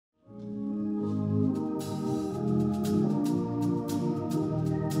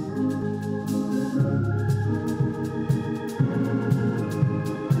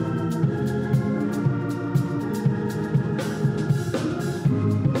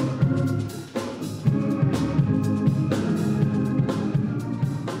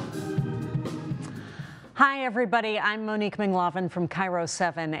Hi, everybody. I'm Monique Ming Laven from Cairo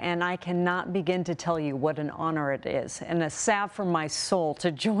 7, and I cannot begin to tell you what an honor it is and a salve from my soul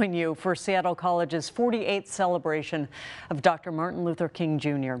to join you for Seattle College's 48th celebration of Dr. Martin Luther King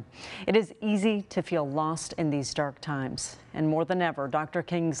Jr. It is easy to feel lost in these dark times, and more than ever, Dr.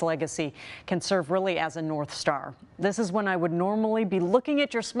 King's legacy can serve really as a North Star. This is when I would normally be looking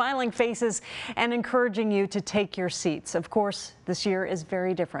at your smiling faces and encouraging you to take your seats. Of course, this year is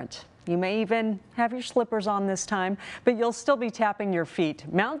very different. You may even have your slippers on this time, but you'll still be tapping your feet.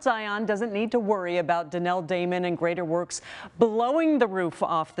 Mount Zion doesn't need to worry about DaNell, Daymon, and Greater Works blowing the roof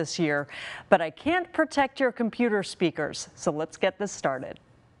off this year, but I can't protect your computer speakers, so let's get this started.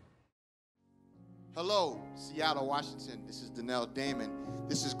 Hello, Seattle, Washington. This is DaNell, Daymon.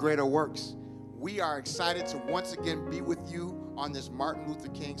 This is Greater Works. We are excited to once again be with you on this Martin Luther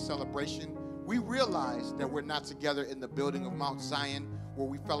King celebration. We realize that we're not together in the building of Mount Zion, where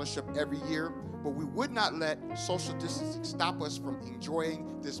we fellowship every year, but we would not let social distancing stop us from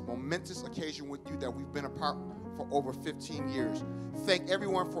enjoying this momentous occasion with you that we've been a part for over 15 years. Thank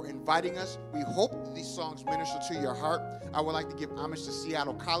everyone for inviting us. We hope that these songs minister to your heart. I would like to give homage to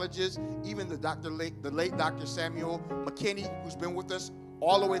Seattle colleges, even the late Dr. Samuel McKinney, who's been with us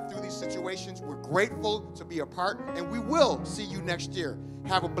all the way through these situations. We're grateful to be a part, and we will see you next year.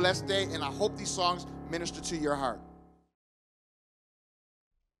 Have a blessed day, and I hope these songs minister to your heart.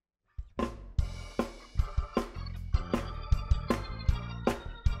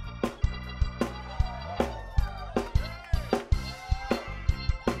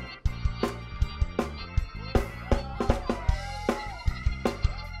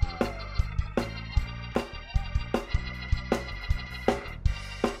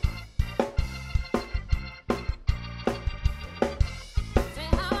 Say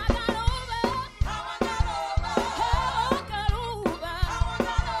how I got over.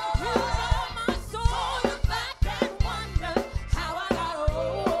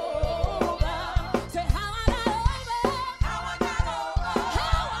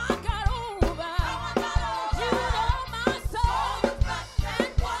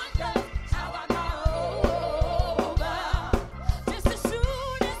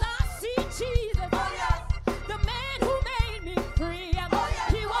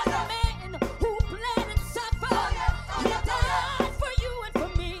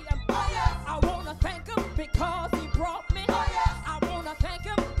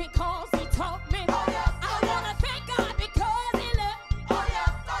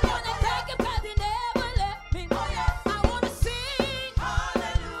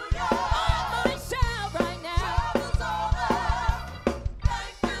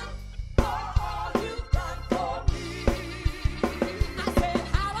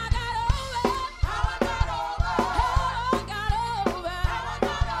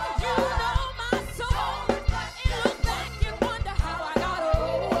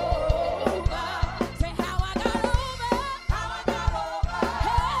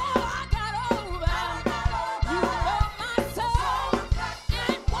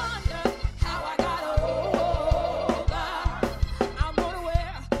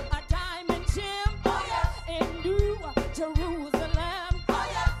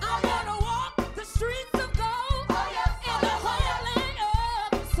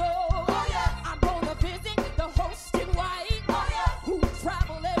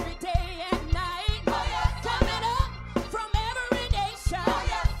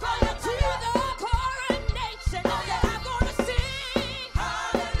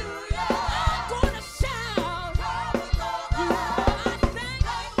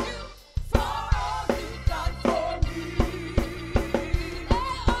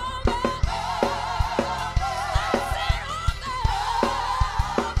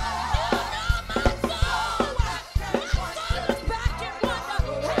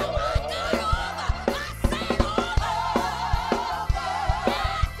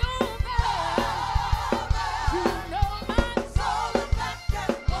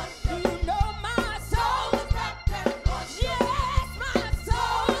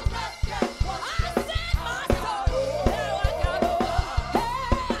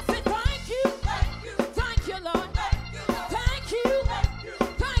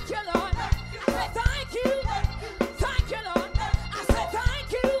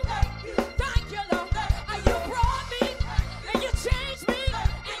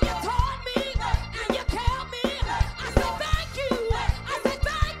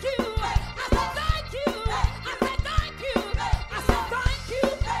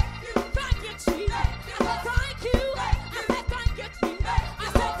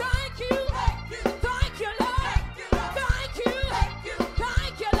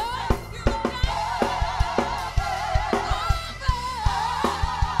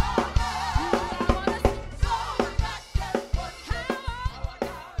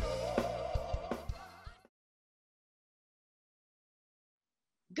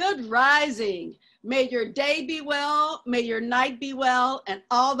 Good rising. May your day be well, may your night be well, and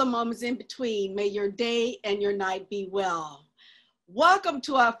all the moments in between. May your day and your night be well. Welcome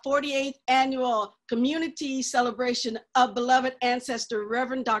to our 48th annual community celebration of beloved ancestor,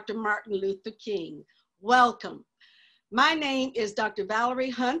 Reverend Dr. Martin Luther King. Welcome. My name is Dr.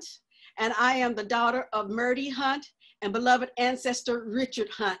 Valerie Hunt, and I am the daughter of Murdy Hunt and beloved ancestor Richard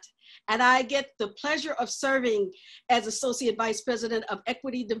Hunt. And I get the pleasure of serving as Associate Vice President of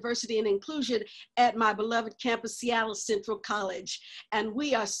Equity, Diversity, and Inclusion at my beloved campus, Seattle Central College. And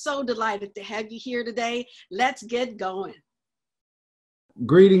we are so delighted to have you here today. Let's get going.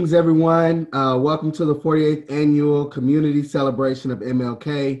 Greetings, everyone. Welcome to the 48th Annual Community Celebration of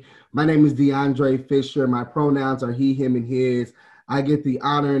MLK. My name is DeAndre Fisher. My pronouns are he, him, and his. I get the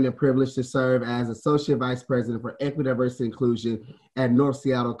honor and the privilege to serve as Associate Vice President for Equity, Diversity, and Inclusion at North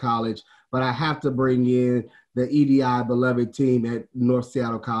Seattle College. But I have to bring in the EDI beloved team at North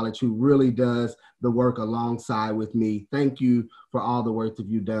Seattle College who really does the work alongside with me. Thank you for all the work that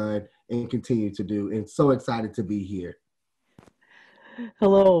you've done and continue to do. And so excited to be here.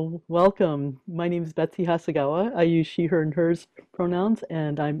 Hello, welcome. My name is Betsy Hasagawa. I use she, her, and hers pronouns,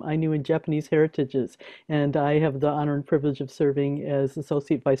 and I'm Ainu and Japanese heritages. And I have the honor and privilege of serving as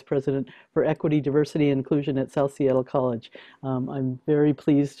Associate Vice President for Equity, Diversity, and Inclusion at South Seattle College. I'm very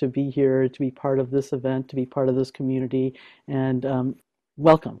pleased to be here, to be part of this event, to be part of this community, and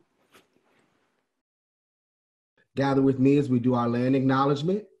welcome. Gather with me as we do our land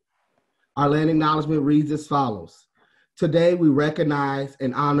acknowledgement. Our land acknowledgement reads as follows. Today, we recognize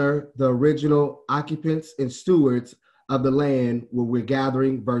and honor the original occupants and stewards of the land where we're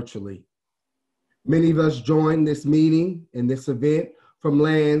gathering virtually. Many of us join this meeting and this event from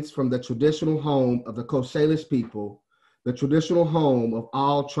lands from the traditional home of the Coast Salish people, the traditional home of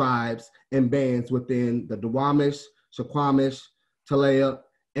all tribes and bands within the Duwamish, Suquamish, Talaya,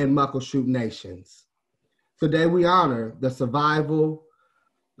 and Muckleshoot nations. Today, we honor the survival,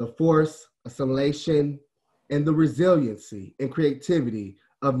 the forced assimilation, and the resiliency and creativity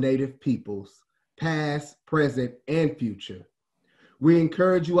of Native peoples, past, present, and future. We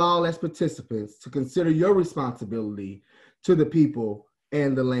encourage you all as participants to consider your responsibility to the people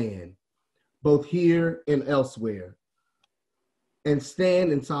and the land, both here and elsewhere, and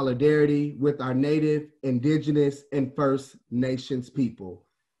stand in solidarity with our Native, Indigenous, and First Nations people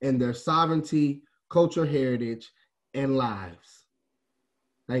and their sovereignty, cultural heritage, and lives.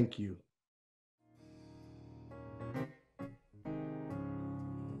 Thank you.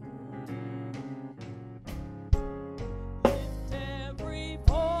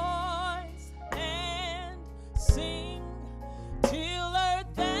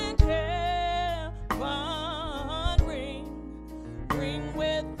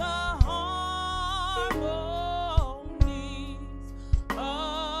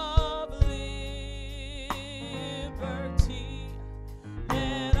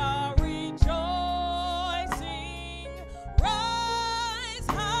 Let our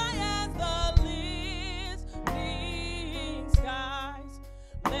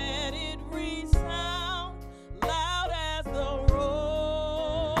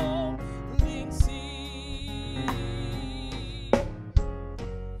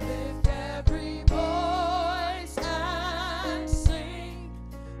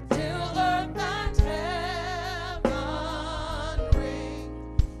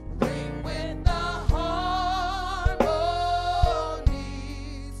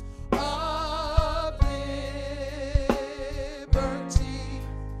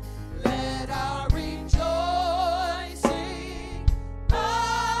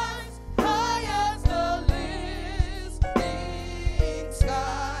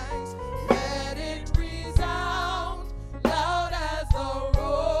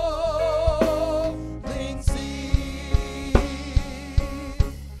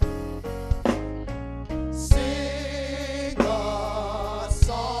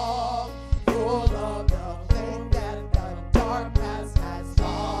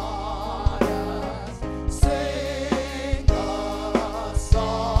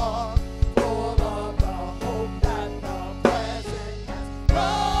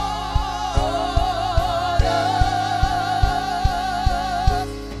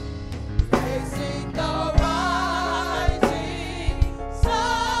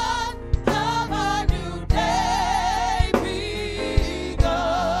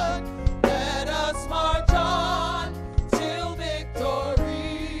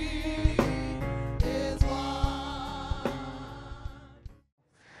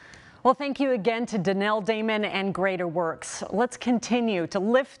Well, thank you again to DaNell, Daymon, and Greater Works. Let's continue to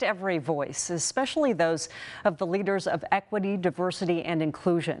lift every voice, especially those of the leaders of equity, diversity, and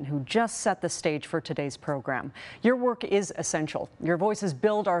inclusion who just set the stage for today's program. Your work is essential. Your voices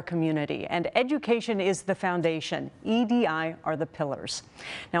build our community, and education is the foundation. EDI are the pillars.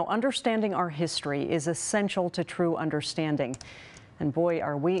 Now, understanding our history is essential to true understanding. And boy,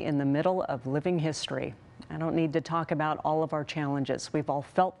 are we in the middle of living history. I don't need to talk about all of our challenges. We've all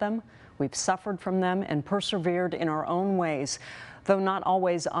felt them, we've suffered from them, and persevered in our own ways, though not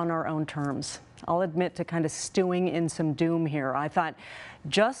always on our own terms. I'll admit to kind of stewing in some doom here. I thought,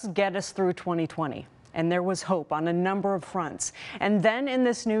 just get us through 2020. And there was hope on a number of fronts. And then in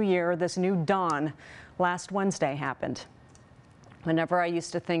this new year, this new dawn, last Wednesday happened. Whenever I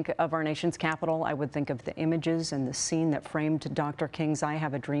used to think of our nation's capital, I would think of the images and the scene that framed Dr. King's I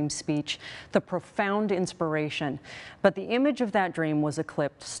Have a Dream speech, the profound inspiration. But the image of that dream was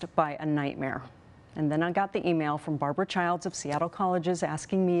eclipsed by a nightmare. And then I got the email from Barbara Childs of Seattle Colleges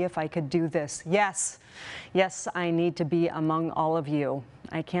asking me if I could do this. Yes, I need to be among all of you.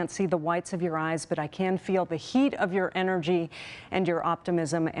 I can't see the whites of your eyes, but I can feel the heat of your energy and your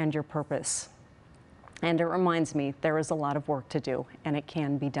optimism and your purpose. And it reminds me there is a lot of work to do, and it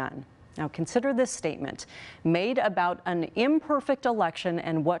can be done. Now consider this statement made about an imperfect election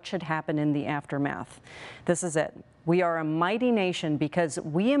and what should happen in the aftermath. This is it. We are a mighty nation because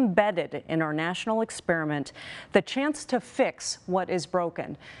we embedded in our national experiment the chance to fix what is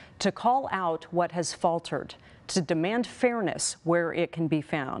broken, to call out what has faltered, to demand fairness where it can be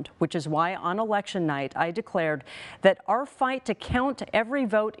found, which is why on election night I declared that our fight to count every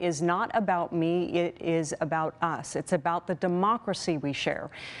vote is not about me, it is about us. It's about the democracy we share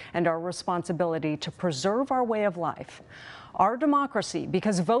and our responsibility to preserve our way of life. Our democracy,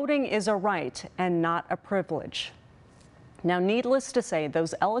 because voting is a right and not a privilege. Now, needless to say,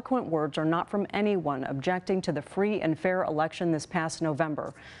 those eloquent words are not from anyone objecting to the free and fair election this past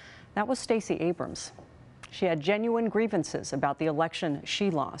November. That was Stacey Abrams. She had genuine grievances about the election she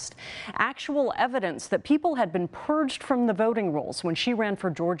lost. Actual evidence that people had been purged from the voting rolls when she ran for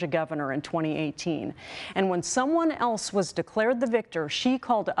Georgia governor in 2018. And when someone else was declared the victor, she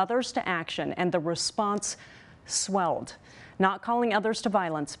called others to action, and the response swelled. Not calling others to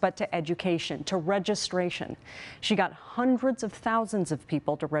violence, but to education, to registration. She got hundreds of thousands of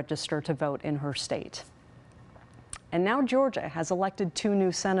people to register to vote in her state. And now Georgia has elected 2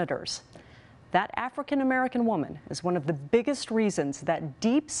 new senators. That African-American woman is one of the biggest reasons that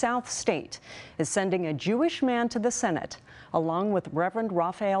Deep South state is sending a Jewish man to the Senate, along with Reverend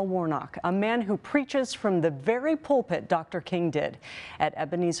Raphael Warnock, a man who preaches from the very pulpit Dr. King did at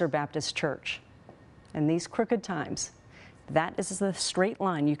Ebenezer Baptist Church. In these crooked times, that is the straight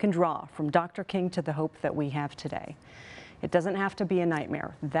line you can draw from Dr. King to the hope that we have today. It doesn't have to be a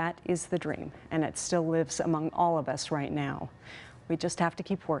nightmare. That is the dream, and it still lives among all of us right now. We just have to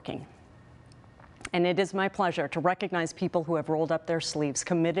keep working. And it is my pleasure to recognize people who have rolled up their sleeves,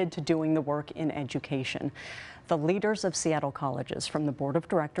 committed to doing the work in education. The leaders of Seattle Colleges, from the Board of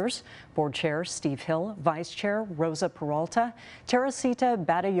Directors, Board Chair Steve Hill, Vice Chair Rosa Peralta, Teresita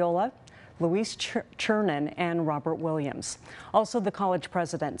Badayola, Luis Chernin, and Robert Williams. Also the college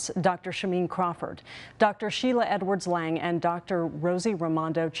presidents, Dr. Shameen Crawford, Dr. Sheila Edwards-Lang, and Dr. Rosie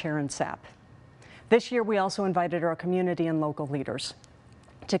Ramondo Cherensap. This year, we also invited our community and local leaders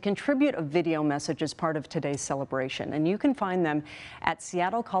to contribute a video message as part of today's celebration, and you can find them at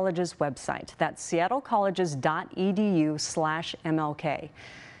Seattle College's website. That's seattlecolleges.edu/MLK.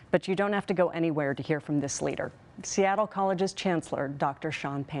 But you don't have to go anywhere to hear from this leader, Seattle College's Chancellor, Dr.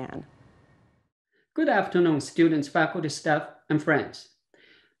 Sean Pan. Good afternoon, students, faculty, staff, and friends.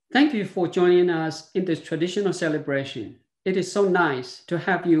 Thank you for joining us in this traditional celebration. It is so nice to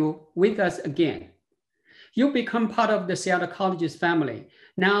have you with us again. You become part of the Seattle Colleges family,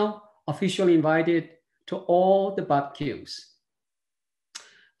 now officially invited to all the barbecues.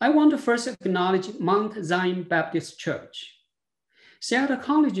 I want to first acknowledge Mount Zion Baptist Church. Seattle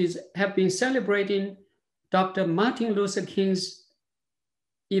Colleges have been celebrating Dr. Martin Luther King's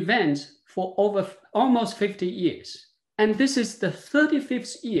events for over almost 50 years. And this is the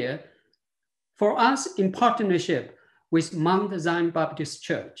 35th year for us in partnership with Mount Zion Baptist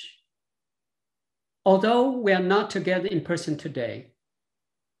Church. Although we are not together in person today,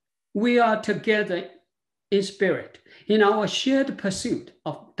 we are together in spirit in our shared pursuit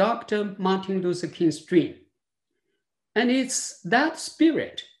of Dr. Martin Luther King's dream. And it's that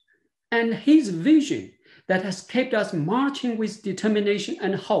spirit and his vision that has kept us marching with determination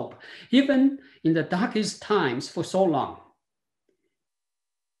and hope, even in the darkest times for so long.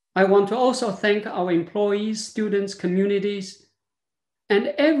 I want to also thank our employees, students, communities,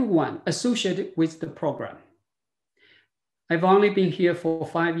 and everyone associated with the program. I've only been here for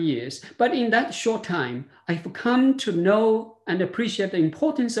 5 years, but in that short time, I've come to know and appreciate the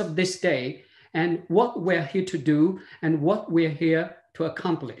importance of this day and what we're here to do and what we're here to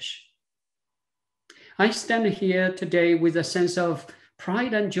accomplish. I stand here today with a sense of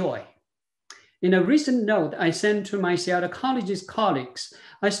pride and joy. In a recent note I sent to my Seattle College's colleagues,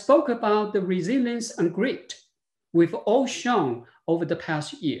 I spoke about the resilience and grit we've all shown over the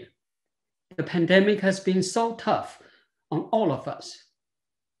past year. The pandemic has been so tough on all of us,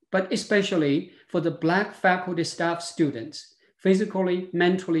 but especially for the Black faculty, staff, students, physically,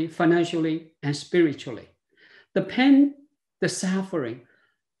 mentally, financially, and spiritually. The pain, the suffering,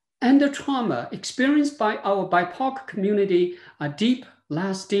 and the trauma experienced by our BIPOC community are deep,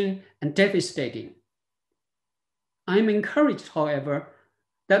 lasting, and devastating. I'm encouraged, however,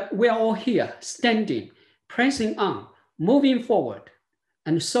 that we are all here, standing, pressing on, moving forward,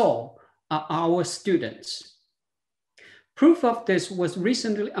 and so are our students. Proof of this was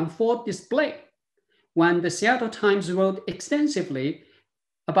recently on full display when the Seattle Times wrote extensively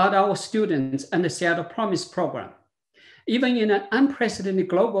about our students and the Seattle Promise program. Even in an unprecedented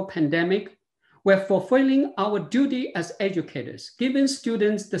global pandemic, we're fulfilling our duty as educators, giving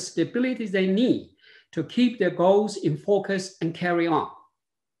students the stability they need to keep their goals in focus and carry on.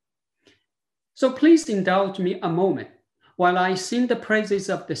 So please indulge me a moment while I sing the praises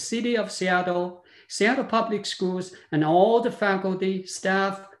of the City of Seattle, Seattle Public Schools, and all the faculty,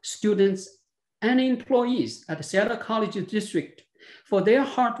 staff, students, and employees at the Seattle College District for their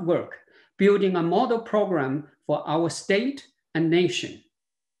hard work building a model program for our state and nation.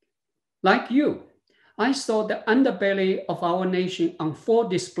 Like you, I saw the underbelly of our nation on full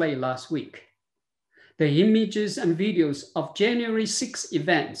display last week. The images and videos of January 6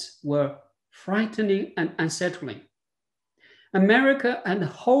 events were frightening and unsettling. America and the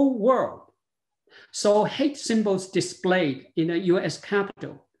whole world saw hate symbols displayed in the US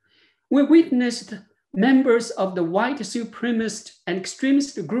Capitol. We witnessed members of the white supremacist and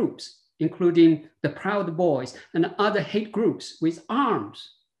extremist groups, including the Proud Boys and other hate groups with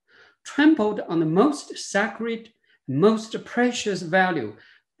arms, trampled on the most sacred, most precious value,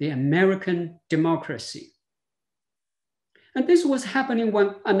 the American democracy. And this was happening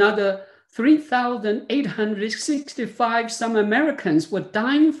when another 3,865 some Americans were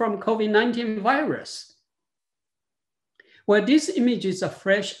dying from COVID-19 virus. While these images are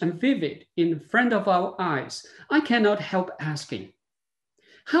fresh and vivid in front of our eyes, I cannot help asking,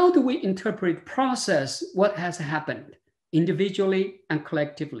 how do we interpret, process what has happened individually and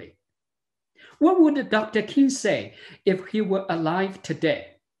collectively? What would Dr. King say if he were alive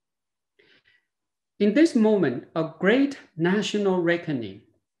today? In this moment of great national reckoning,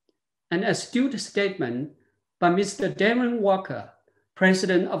 an astute statement by Mr. Darren Walker,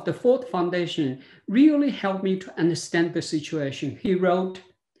 president of the Ford Foundation, really helped me to understand the situation. He wrote,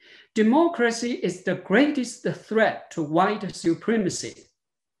 "Democracy is the greatest threat to white supremacy."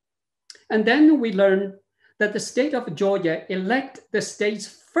 And then we learned that the state of Georgia elected the state's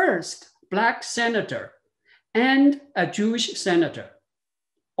first Black senator and a Jewish senator.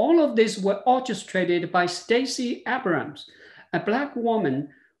 All of this were orchestrated by Stacey Abrams, a Black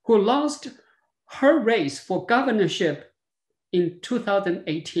woman who lost her race for governorship in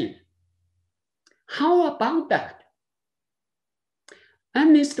 2018. How about that?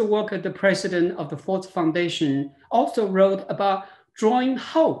 And Mr. Walker, the president of the Ford Foundation, also wrote about drawing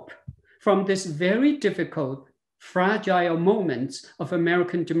hope from this very difficult, fragile moments of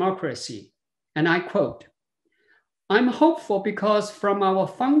American democracy. And I quote, "I'm hopeful because from our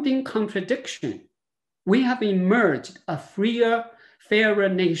founding contradiction, we have emerged a freer, fairer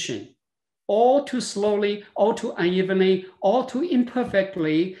nation, all too slowly, all too unevenly, all too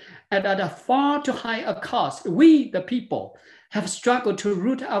imperfectly, and at a far too high a cost. We, the people, have struggled to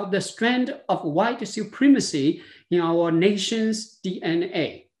root out the strand of white supremacy in our nation's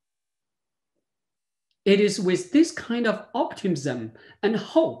DNA." It is with this kind of optimism and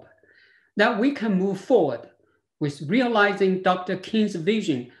hope that we can move forward with realizing Dr. King's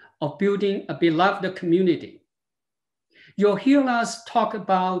vision of building a beloved community. You'll hear us talk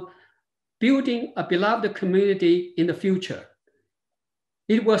about building a beloved community in the future.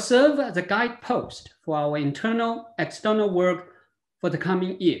 It will serve as a guidepost for our internal, external work for the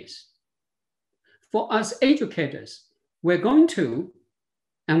coming years. For us educators, we're going to,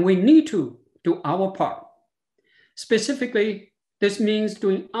 and we need to, do our part. Specifically, this means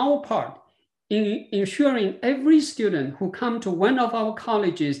doing our part in ensuring every student who comes to one of our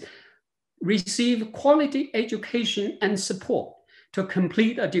colleges receive quality education and support to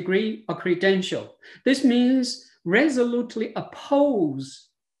complete a degree or credential. This means resolutely oppose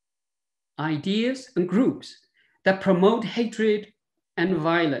ideas and groups that promote hatred and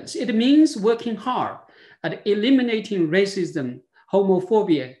violence. It means working hard at eliminating racism,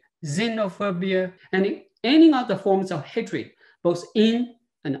 homophobia, xenophobia, and any other forms of hatred, both in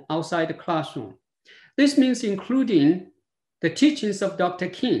and outside the classroom. This means including the teachings of Dr.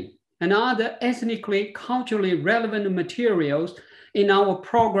 King and other ethnically, culturally relevant materials in our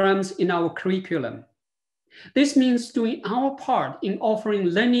programs, in our curriculum. This means doing our part in offering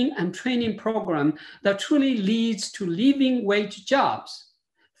learning and training programs that truly leads to living wage jobs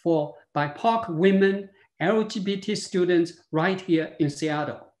for BIPOC women, LGBT students right here in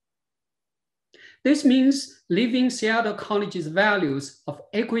Seattle. This means living Seattle College's values of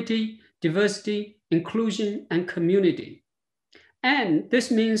equity, diversity, inclusion, and community. And this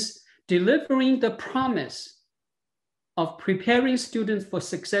means delivering the promise of preparing students for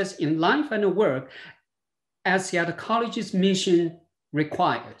success in life and work as Seattle College's mission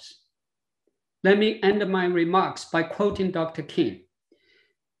requires. Let me end my remarks by quoting Dr. King.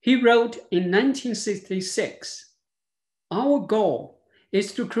 He wrote in 1966, "Our goal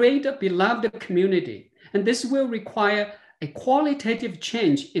is to create a beloved community, and this will require a qualitative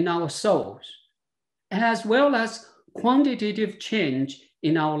change in our souls, as well as quantitative change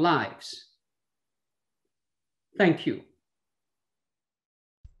in our lives." Thank you.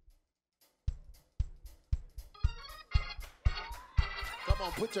 Come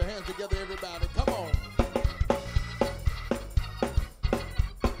on, put your hands together, everybody. Come on.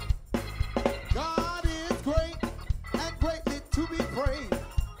 God is great and greatly to be praised.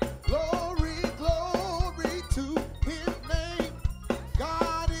 Glory, glory to his name.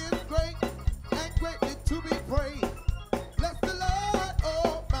 God is great and greatly to be praised. Bless the Lord,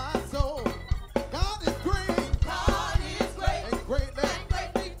 oh my soul. God is great. God is great and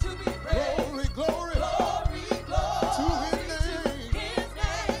greatly to be praised. Glory, glory, Glory, glory to his name. his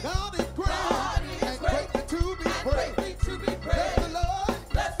name. God is great God is and great greatly to be praised. Greatly to be Bless praised. the Lord.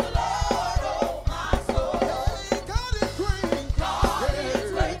 Bless the Lord, oh my soul. Hey, God is great. God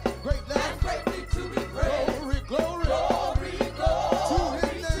is great Greatly. and greatly to be praised. Glory, glory Glory, glory to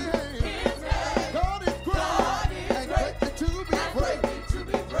his name. his name. God is great God is and great greatly to be and praised. greatly to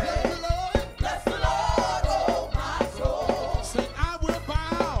be Bless praised. the Lord. Bless the Lord, oh my soul. Say, I will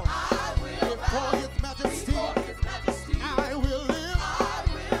bow I will before bow his majesty. before his majesty. I will live I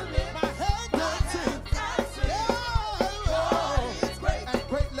will lift my head my dancing. hands and sing. Yeah. God is great And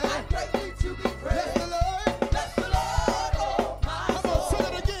greatly. and greatly to be Bless praised. the Lord. Bless the Lord, oh my Come on, soul. sing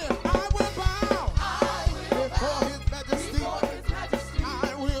it again. I will bow I will before bow his majesty. before his majesty. I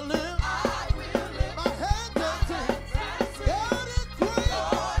will live I will lift my head my dancing. hands and sing. God is great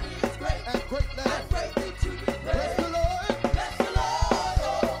God is great and greatly. and greatly to be Bless praised. the Lord. Bless the Lord,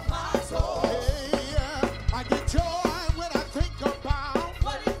 oh my soul. Hey, I get joy when I think about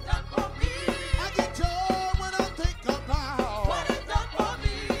What he's done for me. I get joy when I think about What he's done for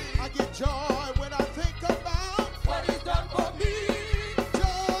me. I get joy when I think about What he's done for me.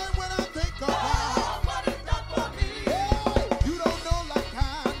 joy when I think Oh, about what he's done for me. hey, you don't know like I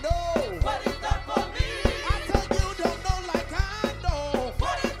know. What he's done for me. I said you don't know like I know.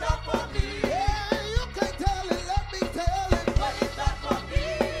 What he's done for me. Yeah, you can't tell it, let me tell it. What he's done for me.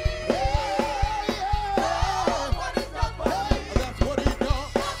 Yeah, What he's done for hey, me. that's what he done.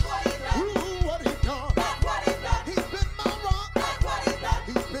 That's what he's done. Ooh, what he done. That's what he's done. He's been my rock. That's what he's done.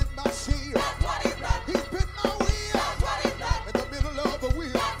 He's been my shield. That's what he's done. He's been my wheel. That's what he's done. In the middle of the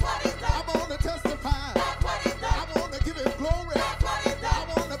wheel. That's what he's done. I'm gonna testify. That's what he's I done. wanna give him glory. That's what he's I done.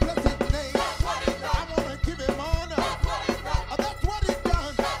 wanna bless his name. That's what he's I done. wanna give him honor. That's what he's done. That's what he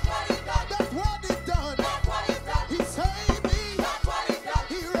done. That's what he's done. That's what he done. That's what he's done. He saved me. That's what he's done.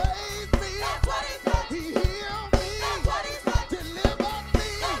 He raised me. That's what he's done. He healed me. That's what he's done. Delivered me.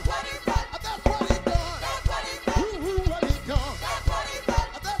 That's what he's done. That's what he done. That's what he's done. Ooh, what he done. That's what he's done.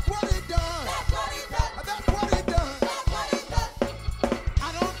 That's what he done. That's what he's done. That's what he done. That's what he's done. I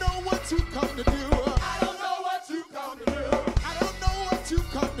don't know what you come to do. I don't know what you come to do. I don't know what you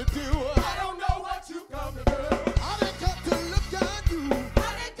come to do. I don't know what you come to do. I didn't come to look at you. I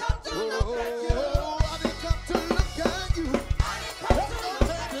didn't come to look at you. Oh, I didn't come to look at you. I didn't come That's to what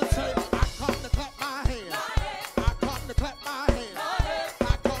look I'm at to you. say. I come to clap my hands. Go ahead. I come to clap my hands. Go ahead. I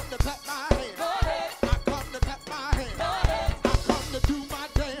come to clap my hands. Go ahead. I come to clap my hands. Go ahead. I come to do my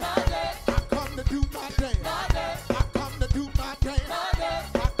dance. Go ahead. I come to do my dance. Go ahead. I come to do my dance. Go ahead.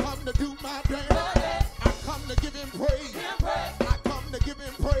 I come to do my dance. Go ahead. I come to give him praise. Him praise. I come to give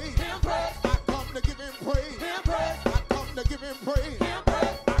him praise. Him praise. I come to give him praise. Him praise. I come to give him praise. Him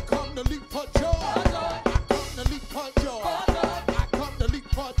praise. I come to leap for joy. I come to leap for joy. I come to leap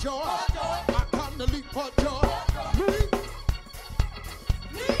for joy. I come to leap for joy.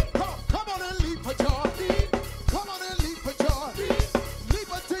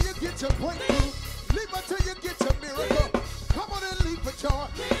 get your breakthrough. Leap until you get your miracle. Come on and leap for joy.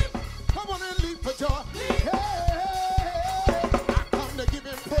 Come on and leap for joy. Hey, I come to give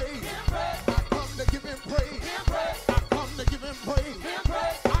him praise. I come to give him praise. I come to give him praise.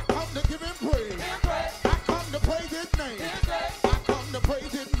 I come to give him praise. I come to praise his name. I come to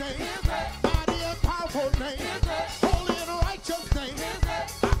praise his name. Mighty and powerful name. Holy and righteous name.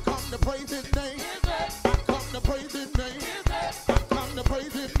 I come to praise his name. I come to praise his name. I come to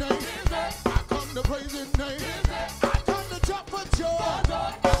praise his name. I come to praise his name. I come to jump for joy. I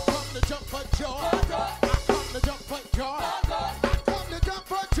come to jump for joy. I come to jump for joy. I come to jump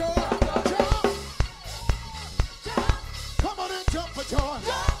for joy. Jump. Come on and jump for joy.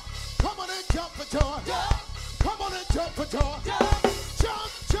 Come on and jump for joy. Come on and jump for joy.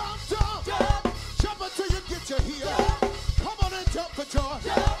 Jump, jump, jump. Jump until you get your heel. Come on and jump for joy.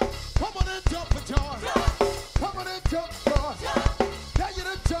 Come on and jump for joy. Come on and jump for joy. Now you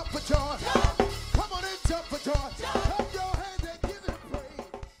done jump for joy. Come on and jump for joy. Clap your hands and give him praise.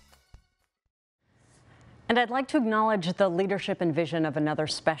 And I'd like to acknowledge the leadership and vision of another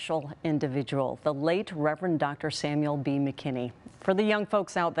special individual, the late Reverend Dr. Samuel B. McKinney. For the young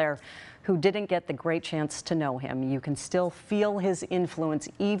folks out there who didn't get the great chance to know him, you can still feel his influence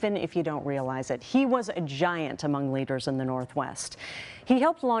even if you don't realize it. He was a giant among leaders in the Northwest. He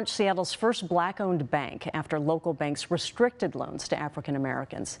helped launch Seattle's first black-owned bank after local banks restricted loans to African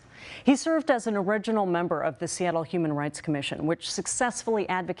Americans. He served as an original member of the Seattle Human Rights Commission, which successfully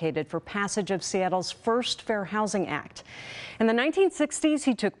advocated for passage of Seattle's first Fair Housing Act. In the 1960s,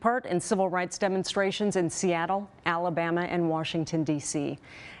 he took part in civil rights demonstrations in Seattle, Alabama, and Washington, D.C.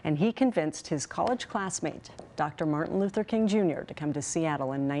 And he convinced his college classmate, Dr. Martin Luther King Jr., to come to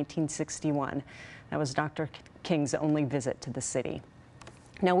Seattle in 1961. That was Dr. King's only visit to the city.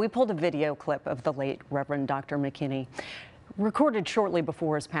 Now, we pulled a video clip of the late Reverend Dr. McKinney, recorded shortly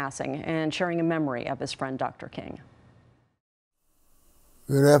before his passing and sharing a memory of his friend Dr. King.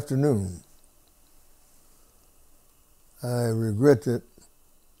 Good afternoon. I regret that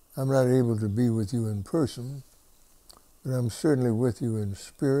I'm not able to be with you in person, but I'm certainly with you in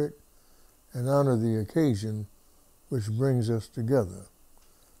spirit and honor the occasion which brings us together,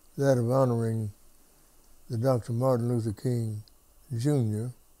 that of honoring the Dr. Martin Luther King Jr.,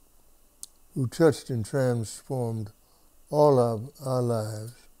 who touched and transformed all of our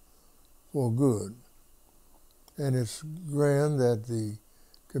lives for good. And it's grand that the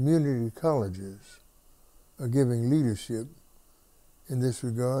community colleges are giving leadership in this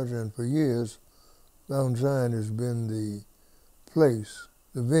regard, and for years, Mount Zion has been the place,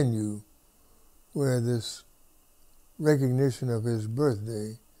 the venue, where this recognition of his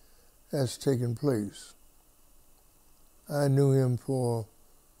birthday has taken place. I knew him for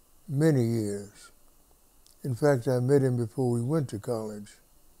many years. In fact, I met him before we went to college.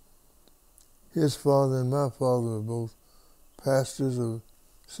 His father and my father were both pastors of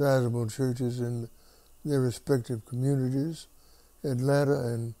sizable churches in their respective communities, Atlanta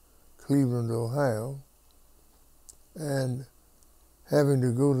and Cleveland, Ohio. And having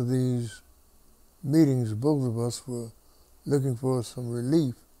to go to these meetings, both of us were looking for some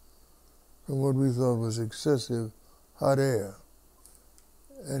relief from what we thought was excessive hot air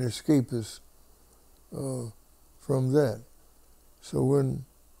and escape us from that. So when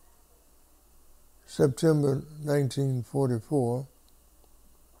September 1944,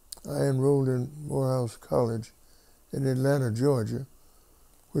 I enrolled in Morehouse College in Atlanta, Georgia,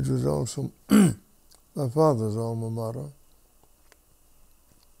 which was also my father's alma mater.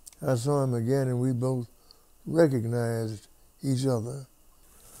 I saw him again and we both recognized each other.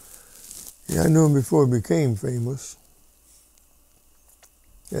 Yeah, I knew him before he became famous.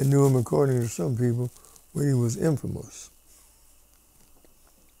 I knew him, according to some people, when he was infamous.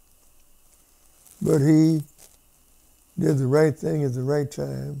 But he did the right thing at the right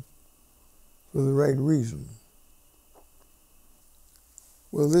time for the right reason.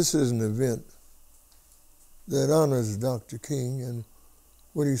 Well, this is an event that honors Dr. King and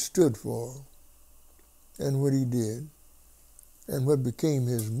what he stood for and what he did and what became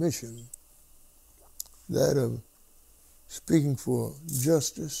his mission, that of speaking for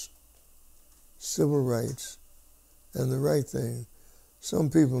justice, civil rights, and the right thing. Some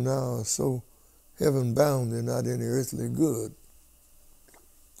people now are so heaven-bound they're not any earthly good.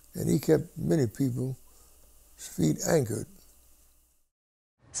 And he kept many people's feet anchored.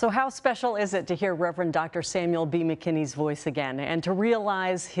 So how special is it to hear Reverend Dr. Samuel B. McKinney's voice again and to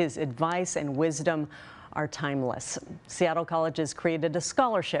realize his advice and wisdom are timeless. Seattle College has created a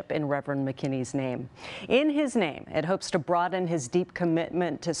scholarship in Reverend McKinney's name. In his name, it hopes to broaden his deep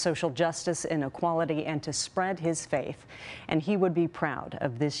commitment to social justice and equality and to spread his faith. And he would be proud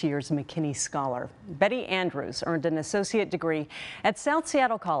of this year's McKinney Scholar. Betty Andrews earned an associate degree at South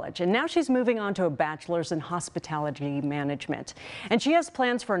Seattle College, and now she's moving on to a bachelor's in hospitality management. And she has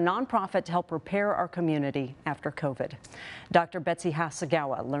plans for a nonprofit to help repair our community after COVID. Dr. Betsy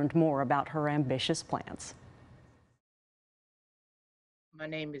Hasegawa learned more about her ambitious plans. My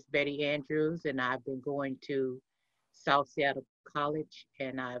name is Betty Andrews, and I've been going to South Seattle College,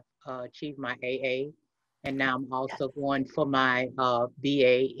 and I've achieved my AA. And now I'm also going for my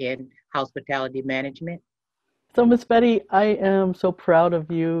BA in hospitality management. So, Miss Betty, I am so proud of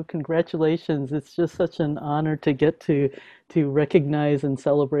you. Congratulations. It's just such an honor to get to recognize and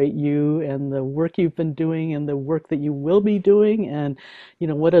celebrate you and the work you've been doing and the work that you will be doing. And, you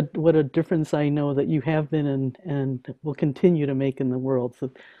know, what a difference I know that you have been and will continue to make in the world.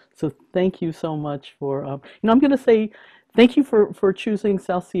 So thank you so much for, I'm going to say thank you for choosing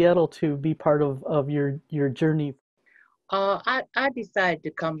South Seattle to be part of your journey. I decided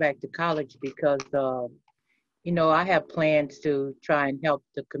to come back to college because you know, I have plans to try and help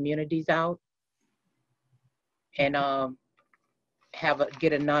the communities out and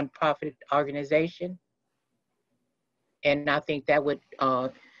get a nonprofit organization. And I think that would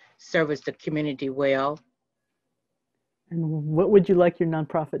service the community well. And what would you like your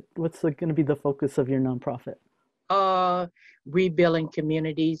nonprofit, what's going to be the focus of your nonprofit? Rebuilding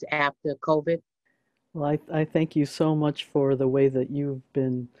communities after COVID. Well, I thank you so much for the way that you've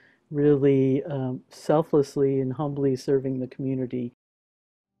been really selflessly and humbly serving the community.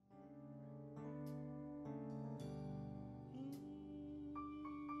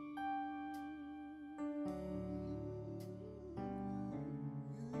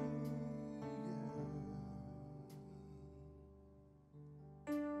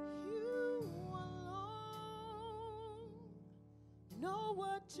 You alone know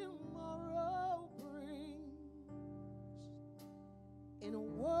what tomorrow brings in a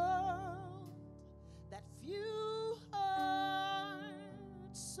world that few hearts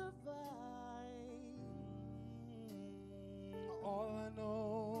survive. All I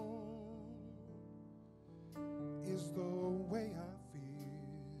know is the way I feel,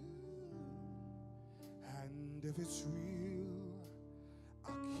 and if it's real,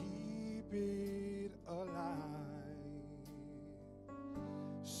 I'll keep it alive.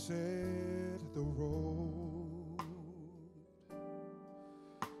 Said the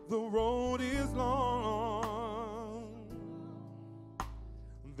road is long.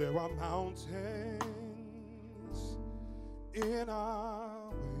 There are mountains in our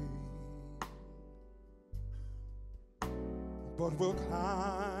way, but we'll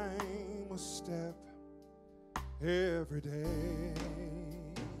climb a step every day.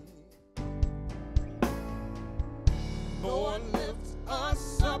 Lord, lift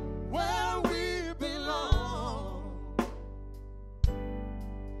us up where we belong,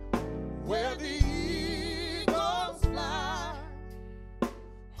 where the eagles fly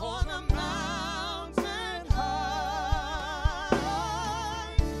on a mountain high.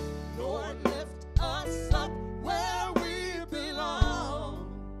 Lord, lift us up where we belong,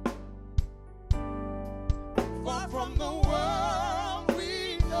 far from the world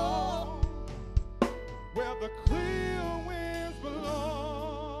we know, Where the clear winds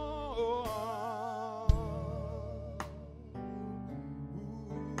blow.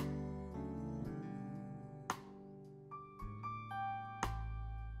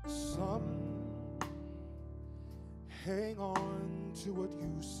 Some hang on to what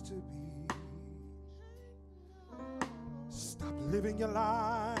used to be. Stop living your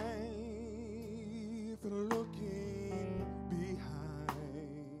life and looking behind.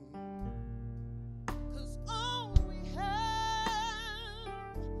 'Cause all we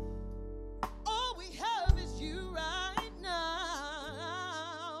have is you right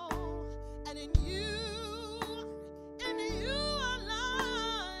now. And in you our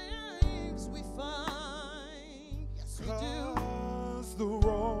lives we find. Yes, we do. 'Cause the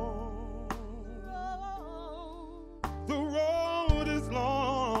road is long.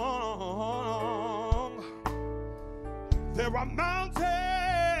 There are mountains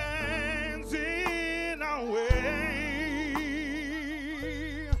in our way,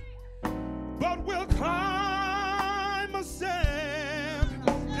 but we'll climb a step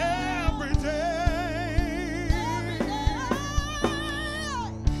every day.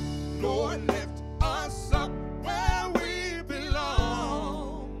 Lord, lift us up where we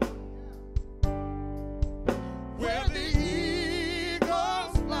belong, where the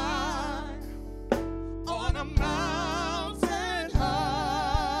eagles fly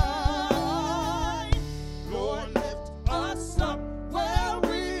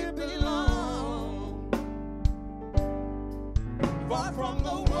from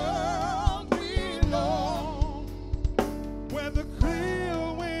the world below, where the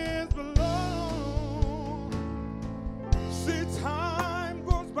clear winds blow. See, time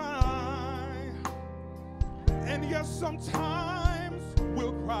goes by, and yes, sometimes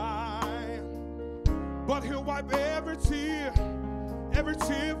we'll cry, but he'll wipe every tear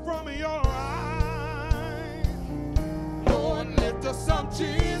from your eye. Lord, lift us up,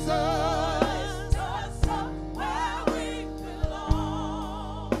 Jesus.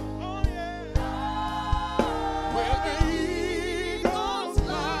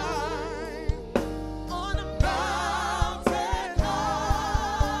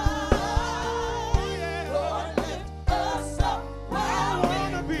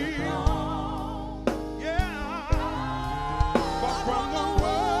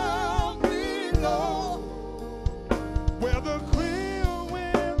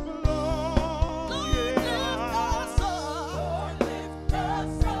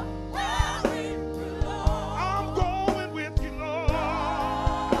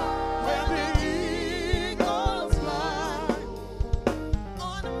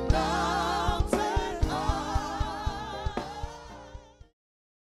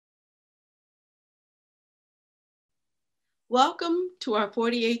 Welcome to our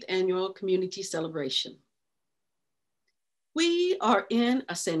 48th annual community celebration. We are in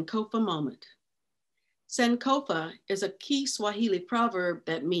a Sankofa moment. Sankofa is a key Swahili proverb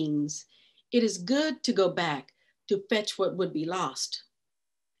that means it is good to go back to fetch what would be lost.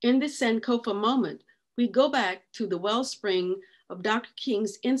 In this Sankofa moment, we go back to the wellspring of Dr.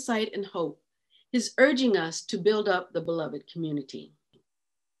 King's insight and hope, his urging us to build up the beloved community.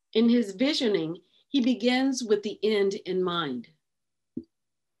 In his visioning, he begins with the end in mind.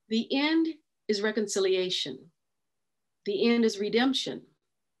 The end is reconciliation. The end is redemption.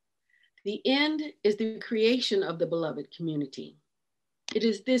 The end is the creation of the beloved community. It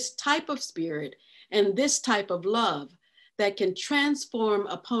is this type of spirit and this type of love that can transform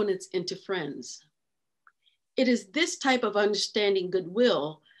opponents into friends. It is this type of understanding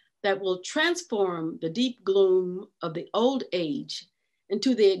goodwill that will transform the deep gloom of the old age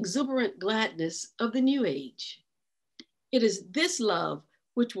into the exuberant gladness of the new age. It is this love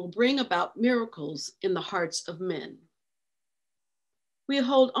which will bring about miracles in the hearts of men. We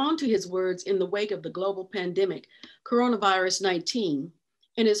hold on to his words in the wake of the global pandemic, coronavirus 19,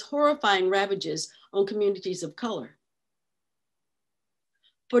 and its horrifying ravages on communities of color.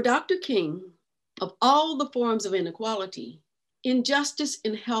 For Dr. King, of all the forms of inequality, injustice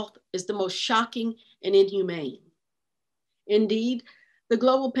in health is the most shocking and inhumane. Indeed, the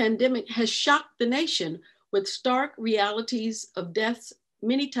global pandemic has shocked the nation with stark realities of deaths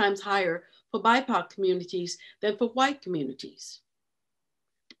many times higher for BIPOC communities than for white communities.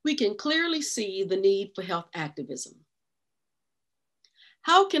 We can clearly see the need for health activism.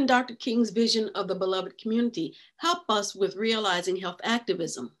 How can Dr. King's vision of the beloved community help us with realizing health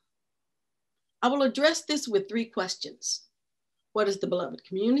activism? I will address this with three questions. What is the beloved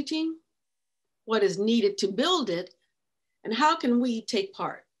community? What is needed to build it? And how can we take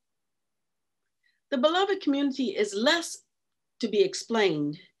part? The beloved community is less to be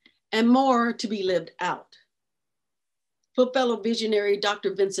explained and more to be lived out. For fellow visionary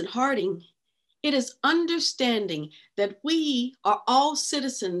Dr. Vincent Harding, it is understanding that we are all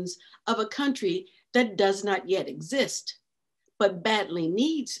citizens of a country that does not yet exist, but badly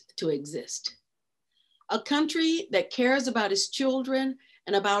needs to exist. A country that cares about its children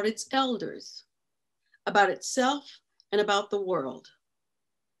and about its elders, about itself and about the world,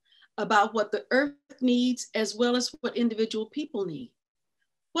 about what the earth needs as well as what individual people need.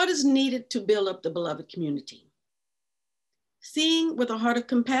 What is needed to build up the beloved community? Seeing with a heart of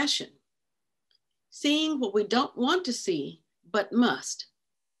compassion, seeing what we don't want to see, but must.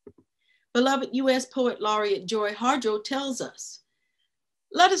 Beloved US Poet Laureate Joy Harjo tells us,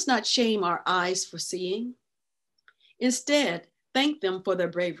 let us not shame our eyes for seeing. Instead, thank them for their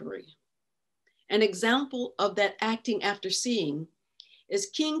bravery. An example of that acting after seeing is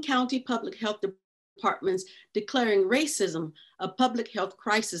King County Public Health Department's declaring racism a public health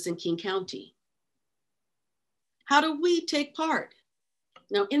crisis in King County. How do we take part?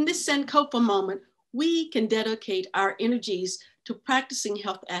 Now, in this Sankofa moment, we can dedicate our energies to practicing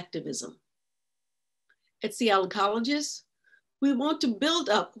health activism. At Seattle Colleges, we want to build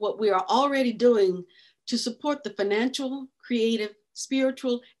up what we are already doing to support the financial, creative,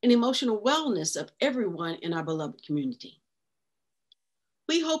 spiritual, and emotional wellness of everyone in our beloved community.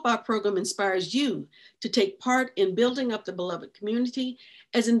 We hope our program inspires you to take part in building up the beloved community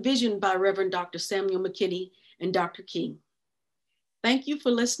as envisioned by Reverend Dr. Samuel McKinney and Dr. King. Thank you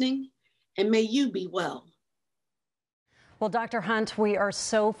for listening, and may you be well. Well, Dr. Hunt, we are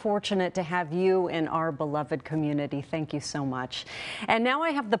so fortunate to have you in our beloved community. Thank you so much. And now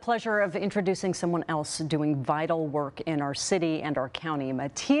I have the pleasure of introducing someone else doing vital work in our city and our county.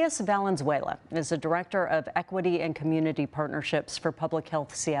 Matías Valenzuela is the Director of Equity and Community Partnerships for Public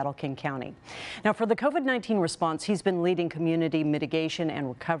Health Seattle-King County. Now, for the COVID-19 response, he's been leading community mitigation and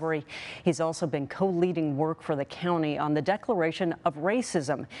recovery. He's also been co-leading work for the county on the declaration of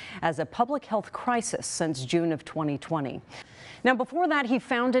racism as a public health crisis since June of 2020. Now, before that, he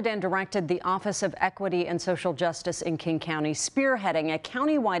founded and directed the Office of Equity and Social Justice in King County, spearheading a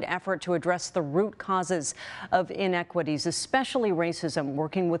countywide effort to address the root causes of inequities, especially racism,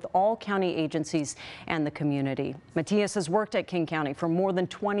 working with all county agencies and the community. Matías has worked at King County for more than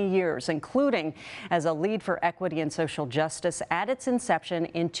 20 years, including as a lead for equity and social justice at its inception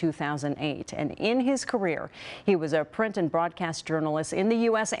in 2008. And in his career, he was a print and broadcast journalist in the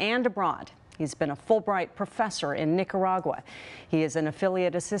U.S. and abroad. He's been a Fulbright professor in Nicaragua. He is an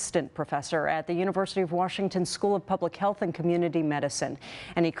affiliate assistant professor at the University of Washington School of Public Health and Community Medicine,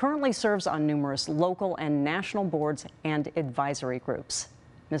 and he currently serves on numerous local and national boards and advisory groups.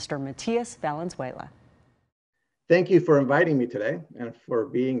 Mr. Matías Valenzuela. Thank you for inviting me today and for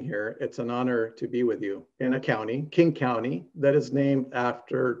being here. It's an honor to be with you in a county, King County, that is named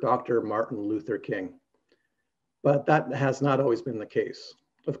after Dr. Martin Luther King. But that has not always been the case.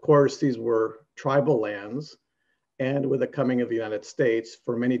 Of course, these were tribal lands, and with the coming of the United States,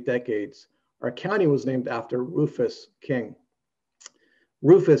 for many decades, our county was named after Rufus King.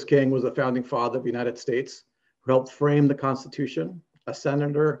 Rufus King was the founding father of the United States, who helped frame the Constitution, a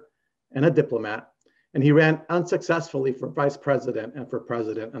senator and a diplomat, and he ran unsuccessfully for vice president and for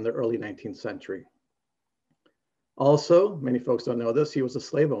president in the early 19th century. Also, many folks don't know this, he was a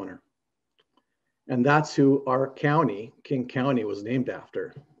slave owner. And that's who our county, King County, was named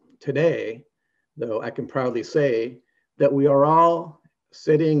after. Today, though, I can proudly say that we are all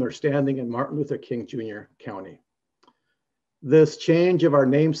sitting or standing in Martin Luther King Jr. County. This change of our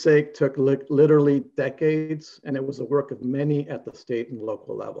namesake took literally decades, and it was the work of many at the state and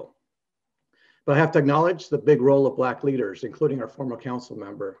local level. But I have to acknowledge the big role of Black leaders, including our former council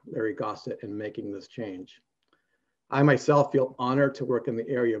member, Larry Gossett, in making this change. I myself feel honored to work in the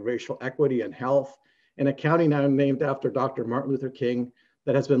area of racial equity and health in a county now named after Dr. Martin Luther King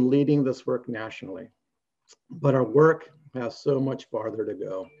that has been leading this work nationally. But our work has so much farther to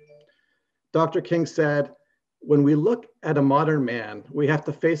go. Dr. King said, when we look at a modern man, we have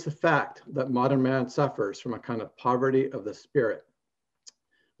to face the fact that modern man suffers from a kind of poverty of the spirit,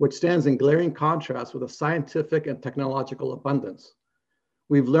 which stands in glaring contrast with a scientific and technological abundance.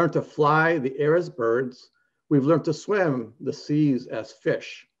 We've learned to fly the air as birds. We've learned to swim the seas as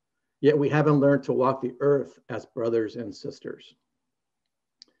fish, yet we haven't learned to walk the earth as brothers and sisters.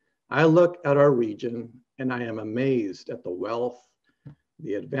 I look at our region and I am amazed at the wealth,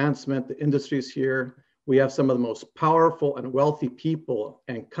 the advancement, the industries here. We have some of the most powerful and wealthy people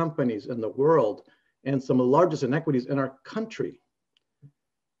and companies in the world and some of the largest inequities in our country.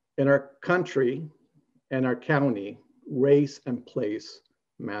 In our country and our county, race and place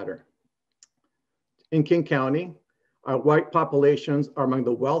matter. In King County, our white populations are among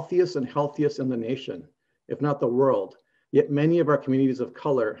the wealthiest and healthiest in the nation, if not the world. Yet many of our communities of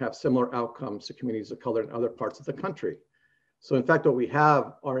color have similar outcomes to communities of color in other parts of the country. So in fact, what we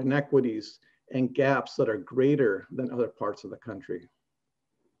have are inequities and gaps that are greater than other parts of the country.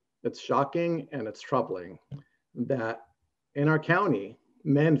 It's shocking and it's troubling that in our county,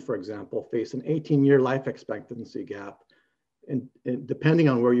 men, for example, face an 18-year life expectancy gap, depending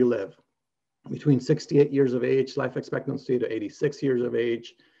on where you live. Between 68 years of age, life expectancy, to 86 years of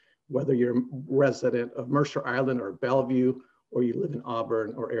age, whether you're a resident of Mercer Island or Bellevue, or you live in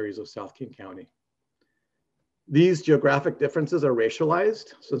Auburn or areas of South King County. These geographic differences are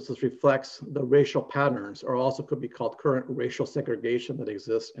racialized, since this reflects the racial patterns, or also could be called current racial segregation that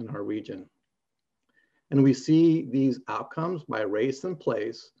exists in our region. And we see these outcomes by race and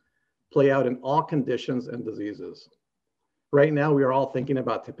place play out in all conditions and diseases. Right now, we are all thinking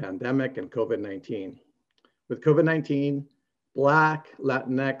about the pandemic and COVID-19. With COVID-19, Black,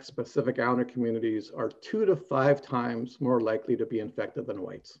 Latinx, Pacific Islander communities are 2 to 5 times more likely to be infected than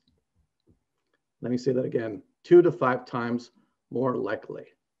whites. Let me say that again, 2 to 5 times more likely.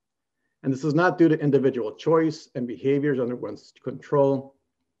 And this is not due to individual choice and behaviors under one's control.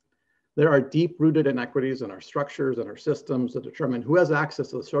 There are deep-rooted inequities in our structures and our systems that determine who has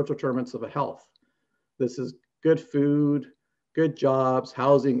access to the social determinants of health. This is good food, good jobs,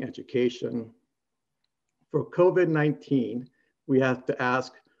 housing, education. For COVID-19, we have to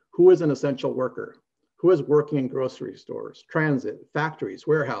ask, who is an essential worker? Who is working in grocery stores, transit, factories,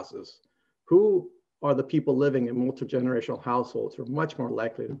 warehouses? Who are the people living in multi-generational households who are much more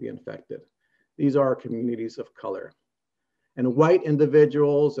likely to be infected. These are communities of color. And white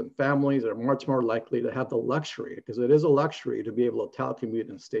individuals and families are much more likely to have the luxury, because it is a luxury, to be able to telecommute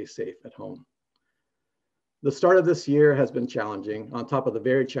and stay safe at home. The start of this year has been challenging, on top of the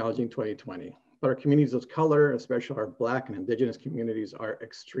very challenging 2020. But our communities of color, especially our Black and Indigenous communities, are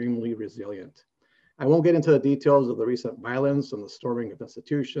extremely resilient. I won't get into the details of the recent violence and the storming of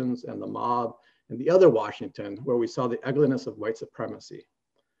institutions and the mob and the other Washington, where we saw the ugliness of white supremacy.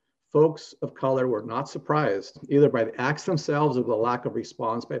 Folks of color were not surprised either by the acts themselves or the lack of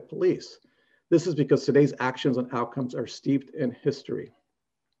response by police. This is because today's actions and outcomes are steeped in history.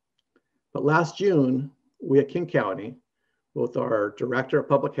 But last June, we at King County, both our Director of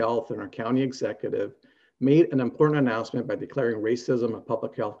Public Health and our County Executive, made an important announcement by declaring racism a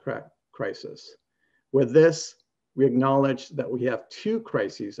public health crisis. With this, we acknowledge that we have two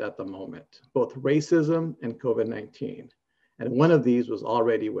crises at the moment, both racism and COVID-19. And one of these was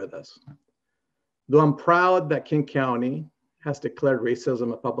already with us. Though I'm proud that King County has declared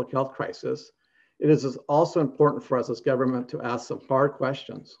racism a public health crisis, it is also important for us as government to ask some hard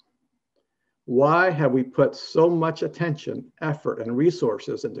questions. Why have we put so much attention, effort, and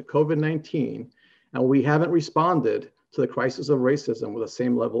resources into COVID-19, and we haven't responded to the crisis of racism with the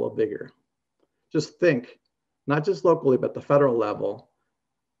same level of vigor? Just think, not just locally, but the federal level,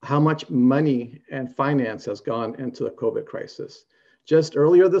 how much money and finance has gone into the COVID crisis. Just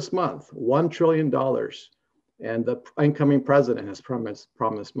earlier this month, $1 trillion, and the incoming president has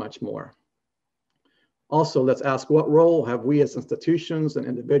promised much more. Also, let's ask, what role have we as institutions and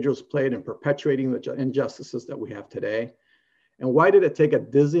individuals played in perpetuating the injustices that we have today? And why did it take a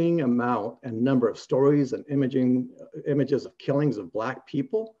dizzying amount and number of stories and images of killings of Black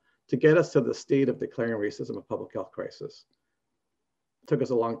people to get us to the state of declaring racism a public health crisis? It took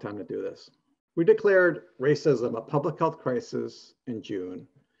us a long time to do this. We declared racism a public health crisis in June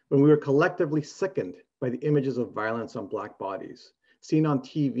when we were collectively sickened by the images of violence on Black bodies seen on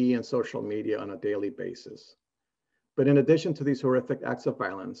TV and social media on a daily basis. But in addition to these horrific acts of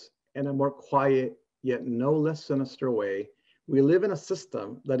violence, in a more quiet yet no less sinister way, we live in a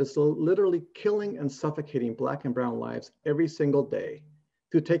system that is literally killing and suffocating Black and brown lives every single day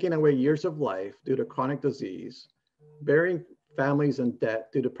through taking away years of life due to chronic disease, burying families in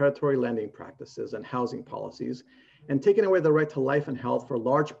debt due to predatory lending practices and housing policies, and taking away the right to life and health for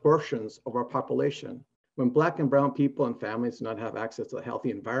large portions of our population. When Black and brown people and families do not have access to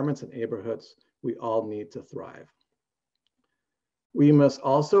healthy environments and neighborhoods, we all need to thrive. We must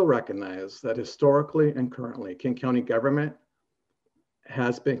also recognize that historically and currently, King County government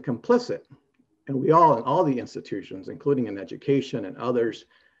has been complicit, and we all, in all the institutions, including in education and others,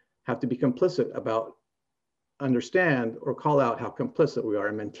 have to be complicit about, understand or call out how complicit we are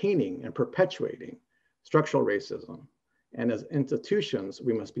in maintaining and perpetuating structural racism. And as institutions,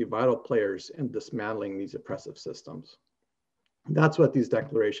 we must be vital players in dismantling these oppressive systems. That's what these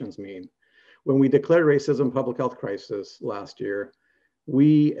declarations mean. When we declared racism public health crisis last year,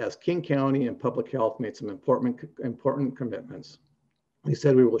 we as King County and public health made some important commitments. We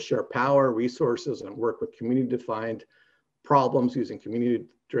said we will share power, resources, and work with community-defined problems using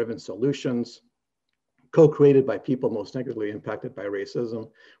community-driven solutions, co-created by people most negatively impacted by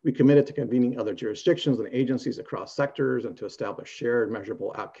racism. We committed to convening other jurisdictions and agencies across sectors and to establish shared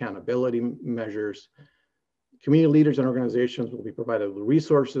measurable accountability measures. Community leaders and organizations will be provided with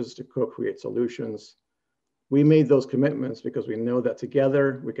resources to co-create solutions. We made those commitments because we know that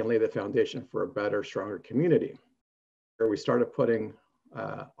together we can lay the foundation for a better, stronger community. We started putting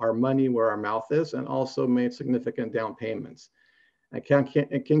our money where our mouth is and also made significant down payments. At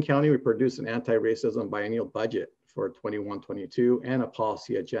King County, we produced an anti-racism biennial budget for 21-22 and a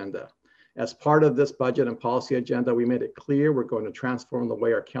policy agenda. As part of this budget and policy agenda, we made it clear we're going to transform the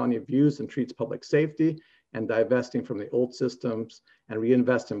way our county views and treats public safety and divesting from the old systems and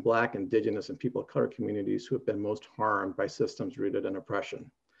reinvest in Black, Indigenous, and people of color communities who have been most harmed by systems rooted in oppression.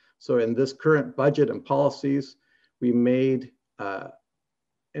 So in this current budget and policies, we made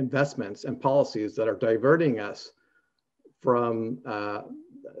investments and policies that are diverting us from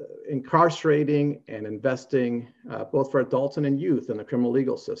incarcerating and investing both for adults and in youth in the criminal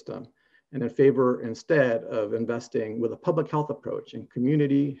legal system, and in favor instead of investing with a public health approach in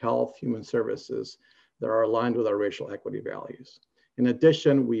community, health, human services that are aligned with our racial equity values. In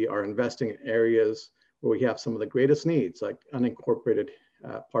addition, we are investing in areas where we have some of the greatest needs, like unincorporated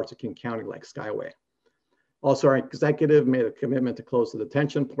parts of King County, like Skyway. Also, our executive made a commitment to close the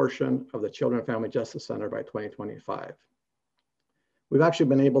detention portion of the Children and Family Justice Center by 2025. We've actually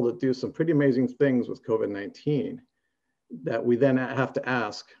been able to do some pretty amazing things with COVID-19 that we then have to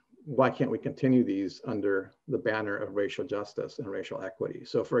ask, why can't we continue these under the banner of racial justice and racial equity?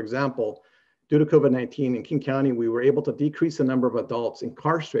 So for example, due to COVID-19 in King County, we were able to decrease the number of adults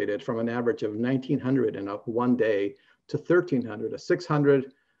incarcerated from an average of 1,900 in one day to 1,300, a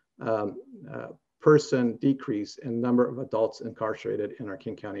 600 person decrease in number of adults incarcerated in our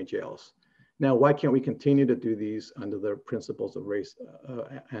King County jails. Now, why can't we continue to do these under the principles of race,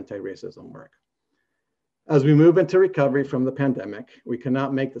 anti-racism work? As we move into recovery from the pandemic, we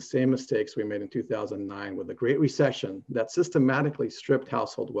cannot make the same mistakes we made in 2009 with the Great Recession that systematically stripped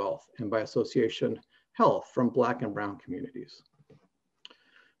household wealth and by association health from Black and Brown communities.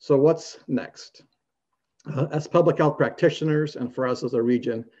 So what's next? As public health practitioners and for us as a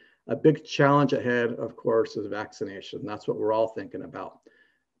region, a big challenge ahead, of course, is vaccination. That's what we're all thinking about.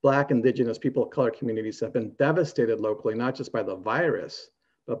 Black, Indigenous, people of color communities have been devastated locally, not just by the virus,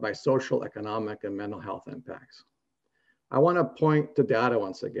 but by social, economic, and mental health impacts. I want to point to data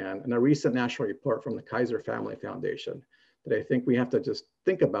once again in a recent national report from the Kaiser Family Foundation that I think we have to just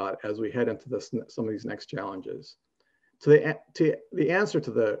think about as we head into this, some of these next challenges. To the answer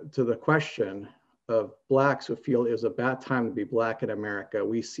to the question of Blacks who feel it is a bad time to be Black in America,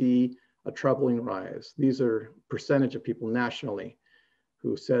 we see a troubling rise. These are percentage of people nationally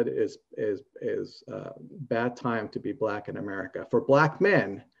who said is bad time to be Black in America. For Black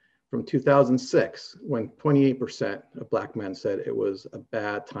men, from 2006, when 28% of Black men said it was a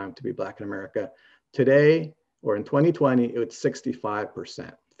bad time to be Black in America, today, or in 2020, it's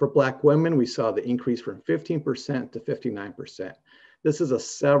 65%. For Black women, we saw the increase from 15% to 59%. This is a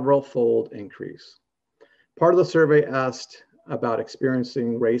several-fold increase. Part of the survey asked about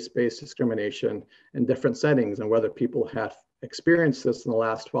experiencing race-based discrimination in different settings and whether people have experienced this in the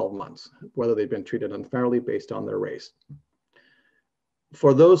last 12 months, whether they've been treated unfairly based on their race.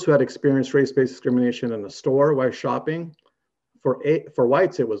 For those who had experienced race-based discrimination in the store while shopping, for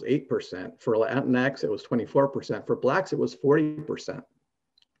whites, it was 8%. For Latinx, it was 24%. For Blacks, it was 40%.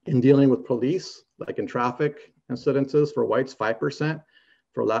 In dealing with police, like in traffic incidences, for whites, 5%.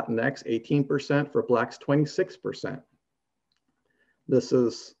 For Latinx, 18%. For Blacks, 26%. This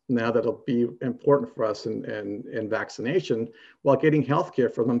is now that'll be important for us in vaccination. While getting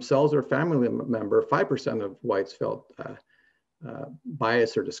healthcare for themselves or family member, 5% of whites felt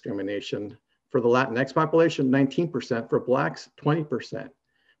bias or discrimination. For the Latinx population, 19%. For Blacks, 20%.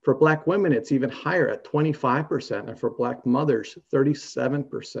 For Black women, it's even higher at 25%. And for Black mothers,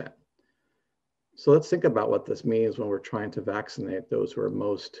 37%. So let's think about what this means when we're trying to vaccinate those who are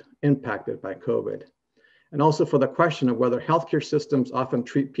most impacted by COVID. And also for the question of whether healthcare systems often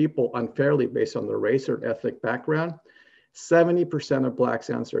treat people unfairly based on their race or ethnic background, 70% of Blacks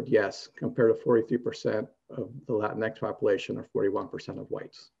answered yes, compared to 43% of the Latinx population or 41% of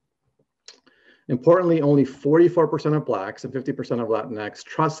whites. Importantly, only 44% of Blacks and 50% of Latinx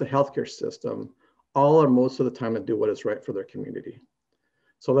trust the healthcare system all or most of the time to do what is right for their community.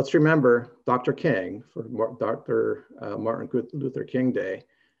 So let's remember Dr. King, for Dr. Martin Luther King Day,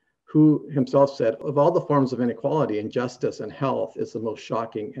 who himself said, of all the forms of inequality, injustice and health is the most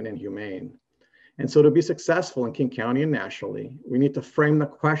shocking and inhumane. And so to be successful in King County and nationally, we need to frame the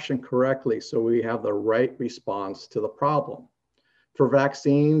question correctly so we have the right response to the problem. For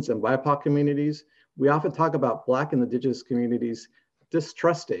vaccines and BIPOC communities, we often talk about Black and Indigenous communities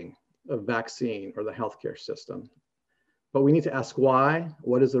distrusting of vaccine or the healthcare system. But we need to ask why,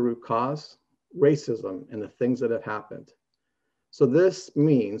 what is the root cause? Racism and the things that have happened. So this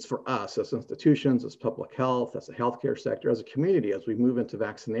means for us as institutions, as public health, as a healthcare sector, as a community, as we move into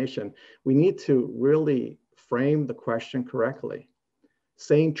vaccination, we need to really frame the question correctly.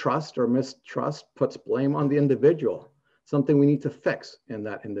 Saying trust or mistrust puts blame on the individual, something we need to fix in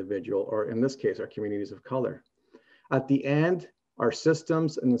that individual, or in this case, our communities of color. At the end, our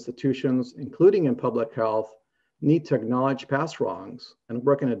systems and institutions, including in public health, need to acknowledge past wrongs and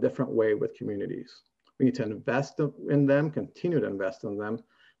work in a different way with communities. We need to invest in them, continue to invest in them,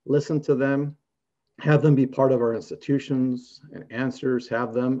 listen to them, have them be part of our institutions and answers,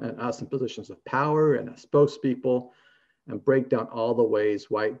 have them and us in positions of power and as spokespeople, and break down all the ways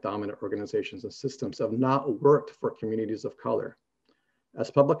white dominant organizations and systems have not worked for communities of color.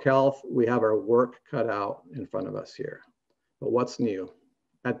 As public health, we have our work cut out in front of us here. But what's new?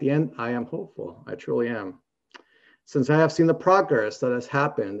 At the end, I am hopeful. I truly am. Since I have seen the progress that has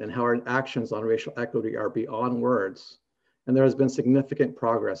happened and how our actions on racial equity are beyond words, and there has been significant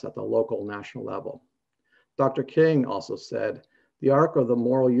progress at the local, national level. Dr. King also said, the arc of the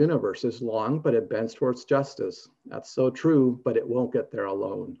moral universe is long, but it bends towards justice. That's so true, but it won't get there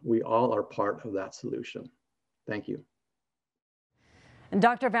alone. We all are part of that solution. Thank you. And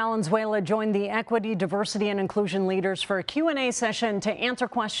Dr. Valenzuela joined the Equity, Diversity, and Inclusion leaders for a Q&A session to answer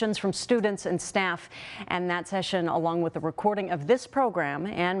questions from students and staff. And that session, along with the recording of this program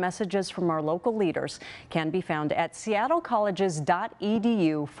and messages from our local leaders, can be found at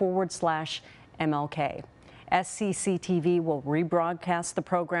seattlecolleges.edu/MLK. SCCTV will rebroadcast the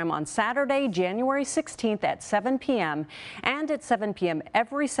program on Saturday, January 16th at 7 p.m. and at 7 p.m.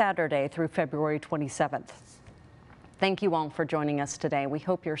 every Saturday through February 27th. Thank you all for joining us today. We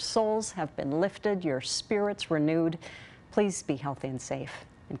hope your souls have been lifted, your spirits renewed. Please be healthy and safe,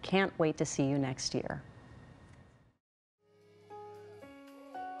 and can't wait to see you next year.